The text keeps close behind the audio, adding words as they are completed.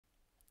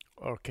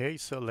Okay,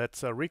 so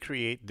let's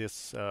recreate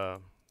this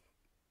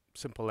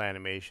simple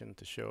animation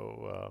to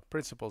show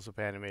principles of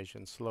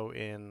animation: slow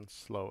in,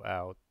 slow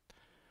out,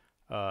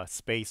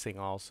 spacing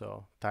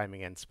also,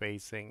 timing and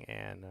spacing,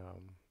 and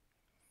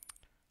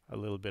a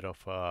little bit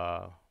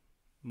of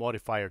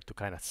modifier to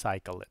kind of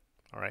cycle it.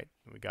 All right,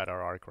 we got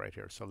our arc right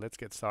here. So let's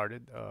get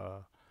started.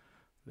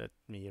 Let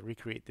me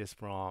recreate this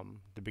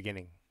from the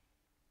beginning.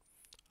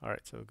 All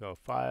right, so go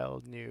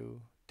File,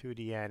 New,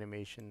 2D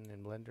Animation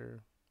in Blender.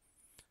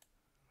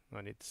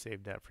 I need to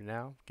save that for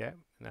now. Okay,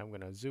 and I'm going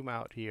to zoom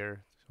out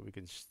here so we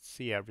can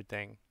see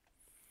everything.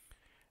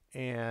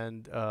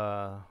 And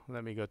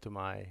let me go to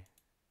my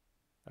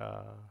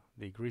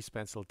the grease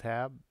pencil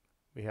tab.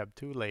 We have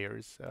two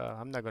layers.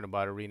 I'm not going to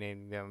bother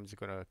renaming them. I'm just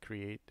going to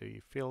create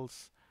the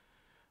fills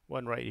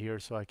one right here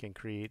so I can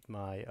create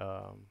my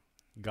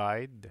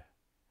guide.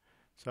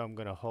 So I'm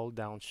going to hold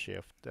down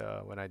shift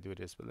when I do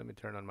this, but let me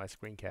turn on my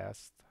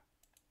screencast.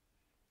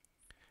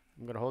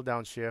 I'm going to hold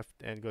down shift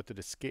and go to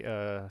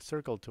the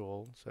circle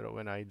tool so that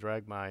when I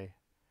drag my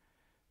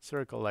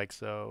circle like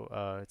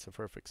so, it's a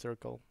perfect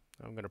circle.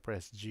 I'm going to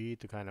press G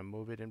to kind of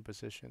move it in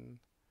position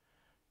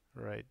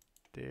right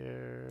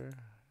there,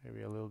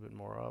 maybe a little bit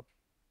more up.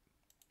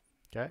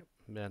 Okay,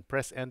 and then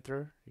press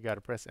enter. You got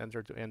to press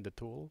enter to end the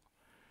tool.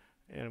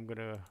 And I'm going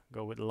to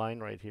go with line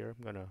right here.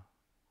 I'm going to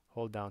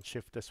hold down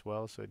shift as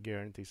well so it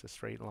guarantees a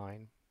straight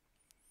line.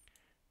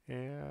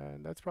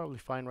 And that's probably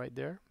fine right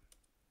there.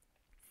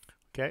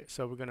 Okay,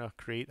 so we're going to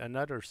create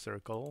another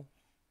circle,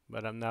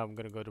 but I'm going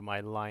to go to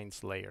my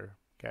lines layer.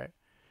 Okay,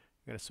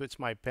 I'm going to switch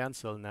my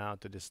pencil now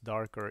to this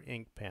darker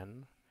ink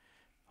pen.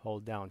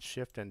 Hold down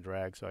shift and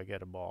drag so I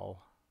get a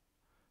ball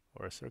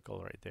or a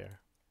circle right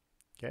there.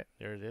 Okay,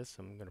 there it is.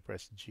 I'm going to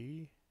press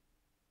G.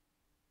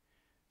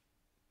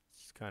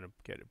 Just kind of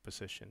get it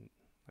positioned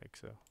like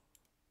so.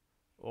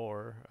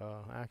 Or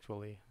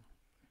actually,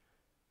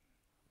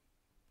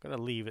 I'm going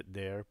to leave it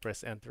there.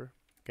 Press enter.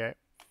 Okay,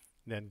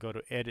 then go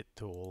to edit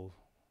tool.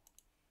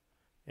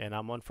 And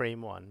I'm on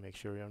frame 1. Make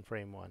sure you're on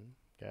frame 1.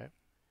 Okay,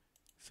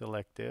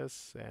 select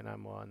this and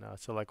I'm on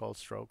select all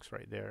strokes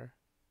right there.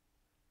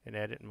 In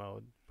edit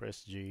mode,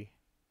 press G.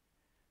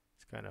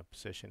 Just kind of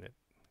position it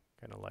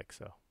kind of like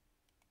so.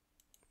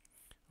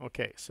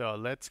 Okay, so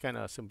let's kind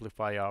of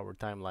simplify our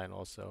timeline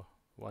also.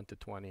 1 to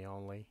 20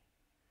 only.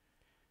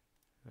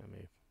 Let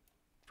me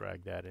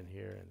drag that in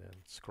here and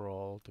then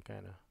scroll to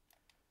kind of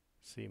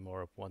see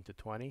more of 1 to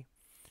 20.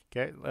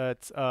 Okay,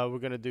 we're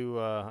gonna do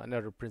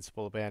another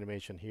principle of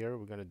animation here.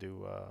 We're gonna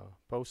do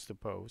pose to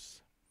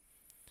pose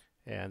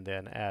and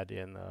then add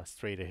in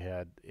straight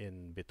ahead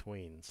in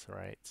betweens,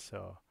 right?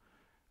 So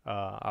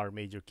our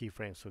major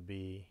keyframes would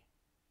be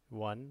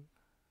 1,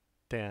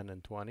 10,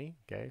 and 20.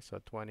 Okay, so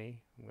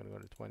 20, I'm gonna go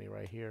to 20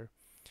 right here.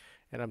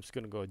 And I'm just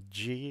going to go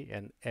G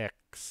and X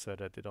so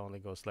that it only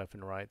goes left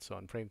and right. So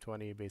on frame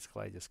 20,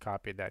 basically I just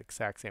copied that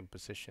exact same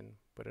position,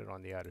 put it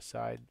on the other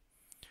side.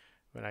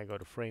 When I go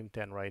to frame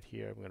 10 right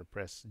here, I'm going to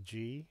press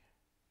G.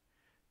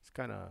 Just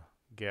kind of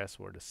guess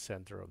where the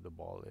center of the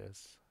ball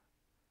is.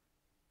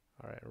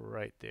 All right,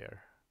 right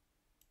there.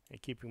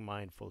 And keeping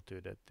mindful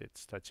too that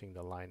it's touching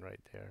the line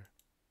right there.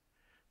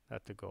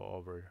 Not to go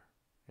over,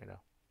 you know.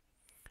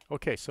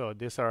 Okay, so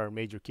these are our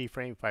major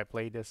keyframe. If I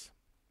play this,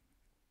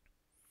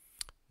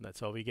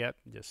 that's all we get.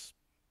 Just,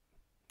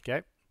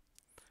 okay.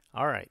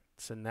 All right,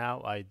 so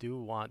now I do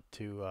want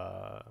to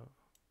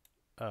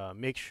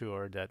make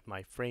sure that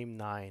my frame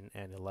 9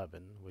 and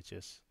 11, which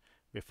is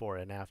before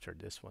and after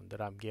this one, that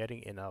I'm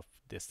getting enough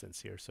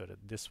distance here so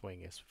that this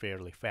swing is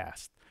fairly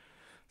fast.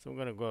 So I'm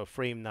going to go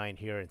frame 9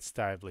 here and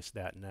establish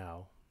that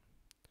now,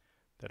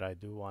 that I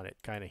do want it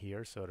kind of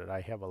here so that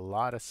I have a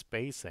lot of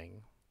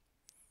spacing.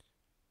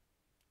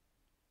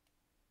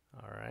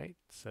 All right,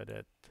 so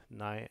that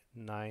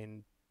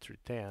 9 through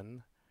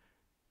 10,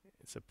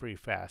 it's a pretty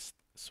fast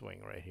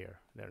swing right here.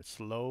 Then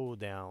slow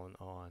down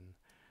on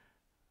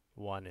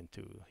 1 and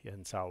 2,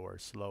 hence our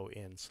slow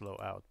in, slow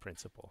out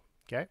principle.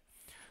 Okay,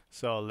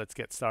 so let's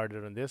get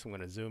started on this. I'm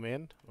going to zoom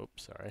in.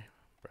 Oops, sorry,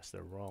 pressed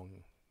the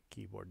wrong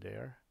keyboard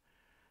there.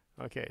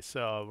 Okay,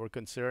 so we're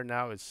concerned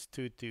now it's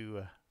 2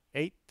 to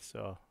 8,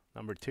 so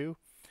number 2.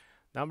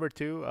 Number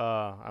 2,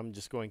 I'm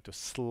just going to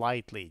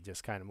slightly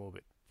just kind of move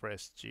it.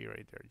 Press G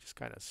right there, just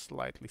kind of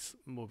slightly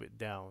move it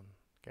down.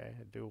 Okay,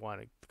 I do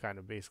want it to kind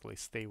of basically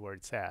stay where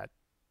it's at,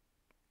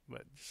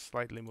 but just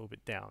slightly move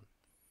it down.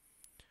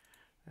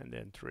 And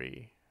then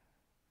 3,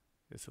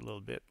 just a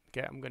little bit.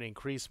 Okay, I'm going to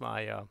increase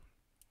my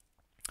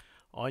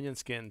onion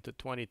skin to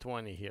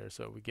 2020 here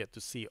so we get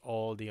to see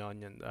all the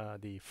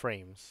the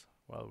frames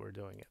while we're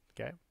doing it.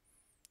 Okay,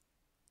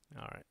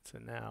 all right, so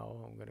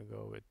now I'm going to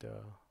go with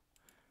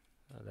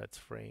that's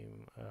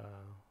frame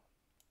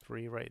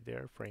 3 right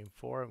there. Frame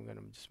 4, I'm going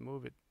to just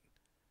move it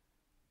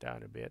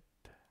down a bit.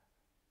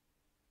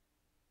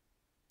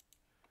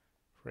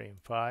 Frame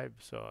 5,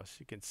 so as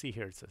you can see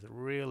here, it's a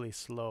really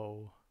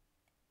slow.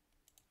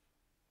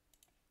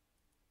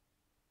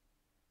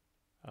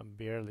 I'm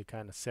barely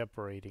kind of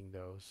separating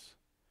those.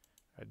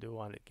 I do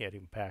want it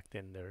getting packed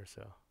in there,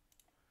 so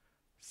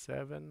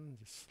 7,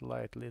 just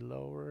slightly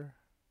lower.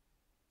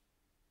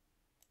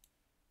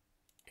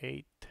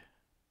 8.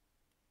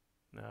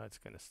 Now it's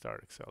going to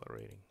start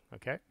accelerating.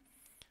 Okay,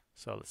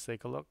 so let's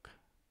take a look.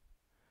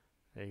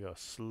 There you go,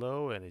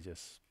 slow, and it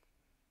just,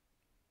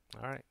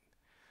 all right.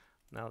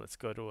 Now let's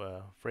go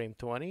to frame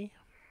 20.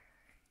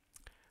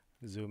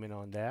 Zoom in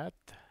on that.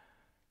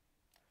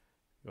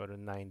 Go to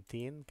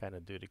 19, kind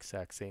of do the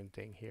exact same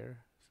thing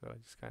here. So I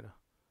just kind of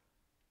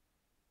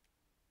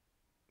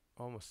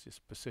almost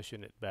just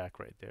position it back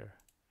right there.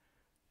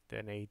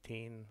 Then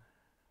 18.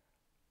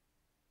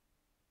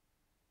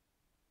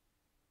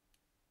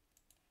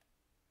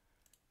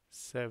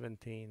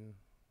 17.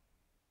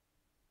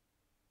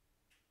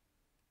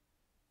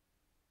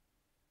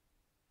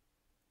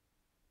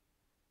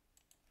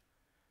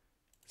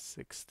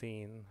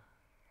 16.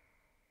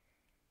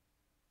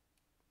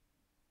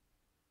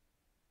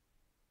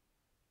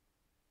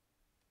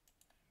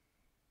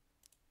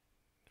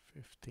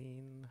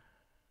 15.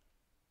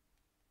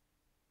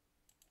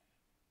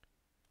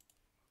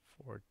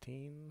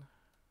 14.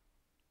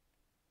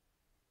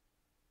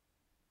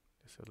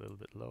 Just a little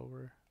bit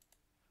lower.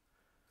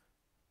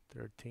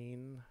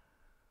 13.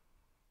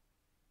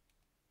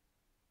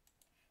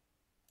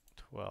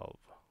 12.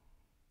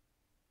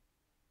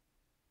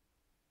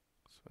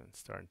 So it's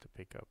starting to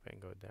pick up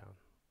and go down.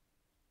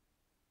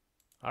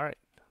 All right,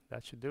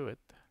 that should do it.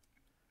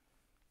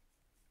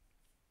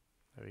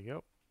 There we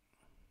go.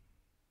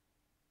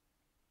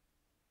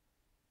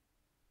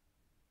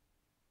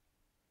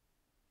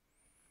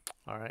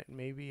 All right,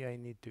 maybe I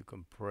need to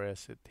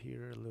compress it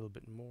here a little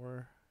bit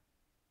more.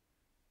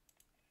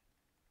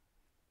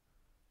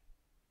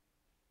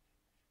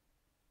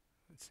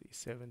 Let's see,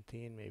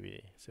 17,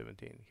 maybe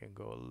 17 can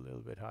go a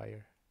little bit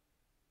higher.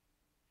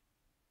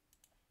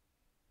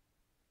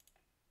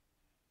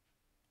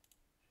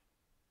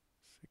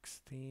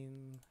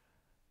 16.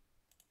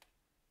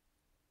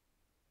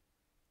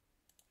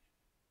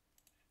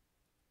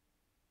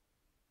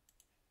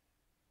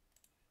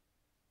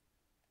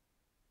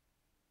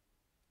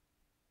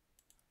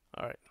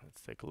 All right,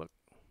 let's take a look.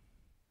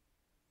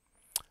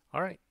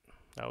 All right,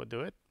 that would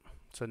do it.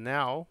 So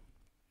now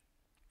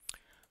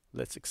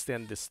let's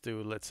extend this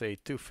to, let's say,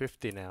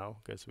 250 now,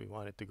 because we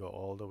want it to go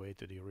all the way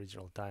to the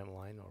original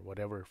timeline or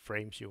whatever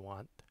frames you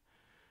want.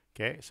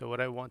 Okay, so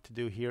what I want to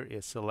do here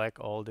is select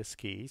all these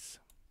keys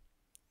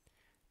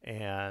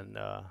and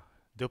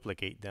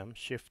duplicate them,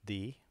 Shift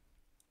D,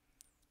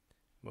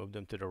 move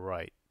them to the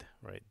right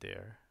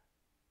there,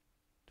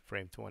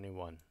 frame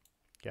 21.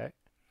 Okay,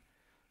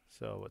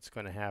 so what's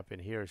going to happen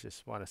here is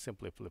just want to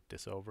simply flip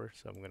this over.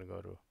 So I'm going to go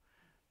to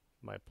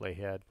my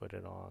playhead, put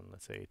it on,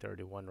 let's say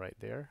 31 right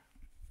there.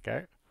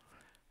 Okay,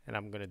 and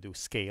I'm going to do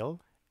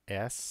scale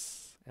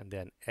S and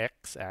then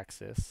X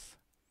axis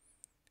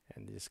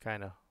and just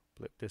kind of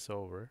flip this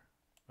over.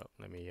 Oh,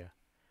 let me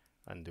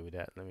undo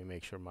that. Let me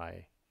make sure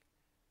my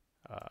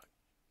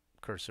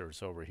cursor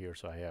is over here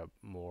so I have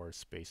more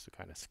space to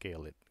kind of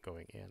scale it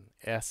going in.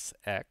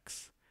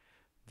 SX,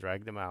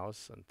 drag the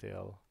mouse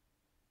until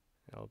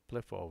it'll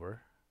flip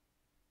over.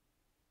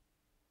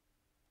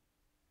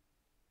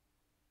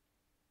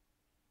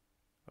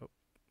 Oh.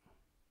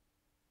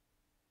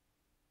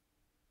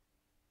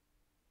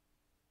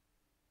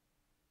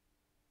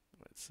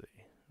 Let's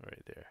see,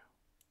 right there.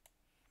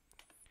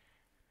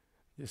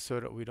 Just so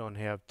that we don't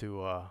have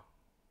to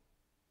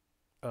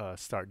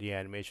start the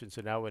animation.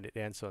 So now when it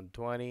ends on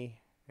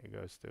 20, it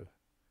goes to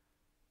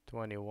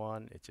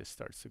 21, it just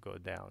starts to go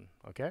down.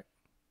 Okay,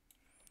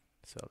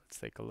 so let's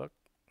take a look.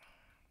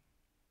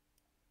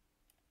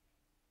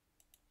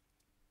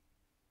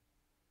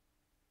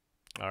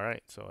 All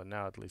right, so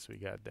now at least we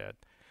got that.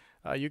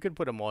 You can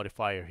put a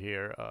modifier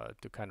here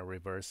to kind of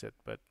reverse it,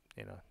 but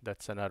you know,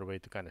 that's another way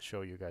to kind of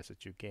show you guys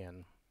that you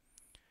can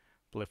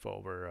flip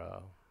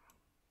over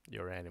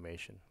your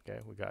animation. Okay,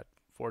 we got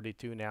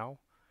 42 now.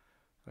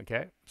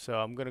 Okay, so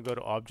I'm gonna go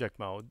to object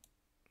mode.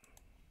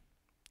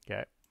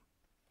 Okay,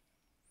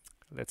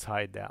 let's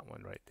hide that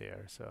one right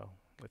there. So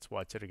let's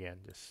watch it again.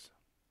 Just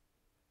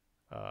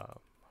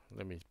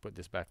let me put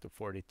this back to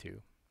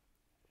 42,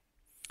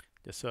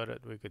 just so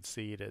that we could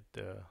see that.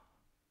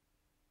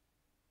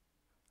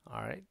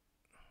 All right,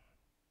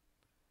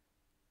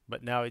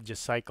 but now it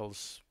just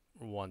cycles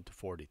 1 to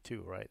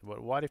 42, right?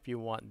 But what if you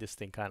want this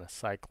thing kind of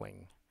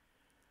cycling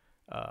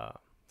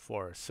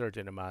for a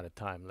certain amount of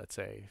time, let's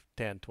say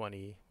 10,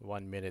 20,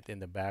 1 minute in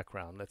the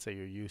background. Let's say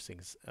you're using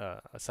a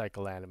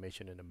cycle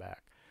animation in the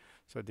back.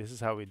 So this is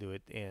how we do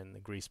it in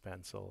Grease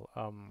Pencil.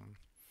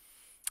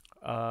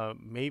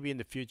 Maybe in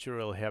the future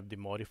we'll have the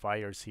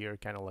modifiers here,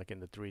 kind of like in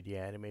the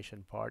 3D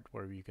animation part,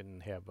 where you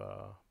can have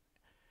a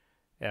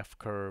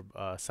F-curve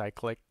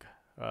cyclic.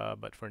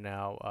 But for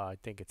now, I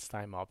think it's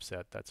time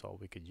offset. That's all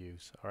we could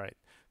use. All right.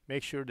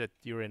 Make sure that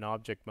you're in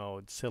object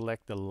mode.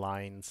 Select the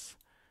lines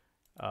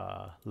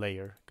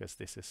layer, because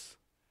this is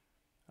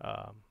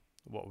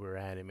what we're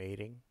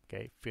animating.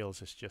 Okay,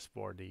 fills is just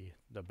for the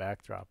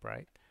backdrop,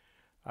 right?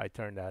 I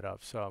turned that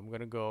off. So I'm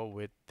gonna go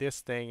with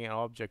this thing in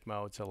object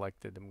mode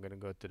selected. I'm gonna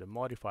go to the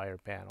modifier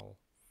panel,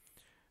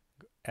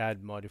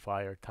 add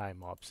modifier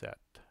time offset.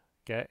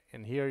 Okay,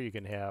 and here you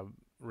can have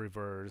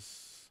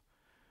reverse,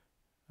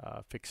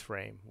 fixed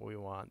frame. We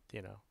want,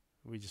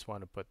 we just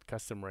want to put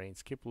custom range.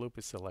 Skip loop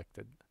is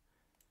selected.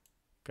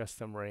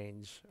 Custom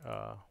range,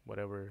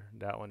 whatever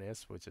that one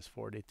is, which is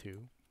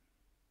 42.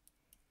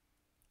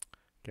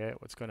 Okay,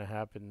 what's going to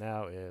happen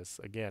now is,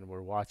 again,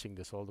 we're watching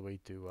this all the way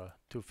to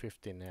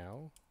 250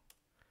 now.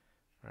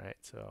 Right,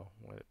 so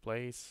when it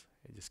plays,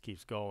 it just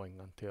keeps going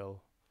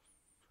until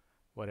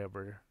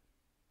whatever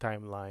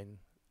timeline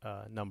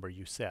number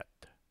you set.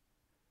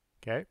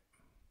 Okay,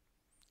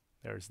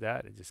 there's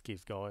that. It just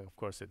keeps going. Of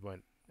course,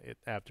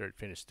 after it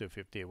finished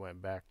 250, it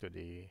went back to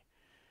the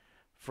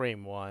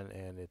frame one,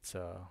 and it's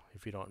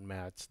if you don't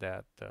match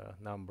that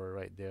number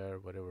right there,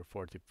 whatever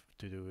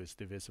 42 is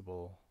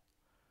divisible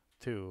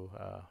to,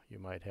 you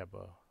might have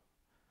a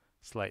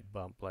slight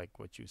bump like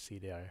what you see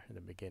there in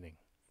the beginning.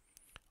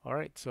 All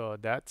right, so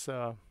that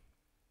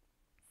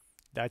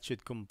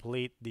should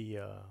complete the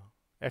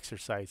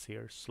exercise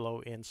here. Slow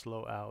in,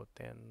 slow out,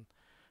 and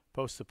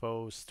post to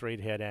pose,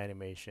 straight head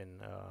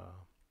animation,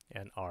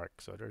 and arc.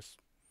 So there's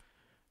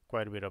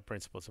quite a bit of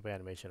principles of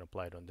animation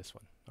applied on this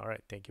one. All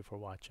right, thank you for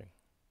watching.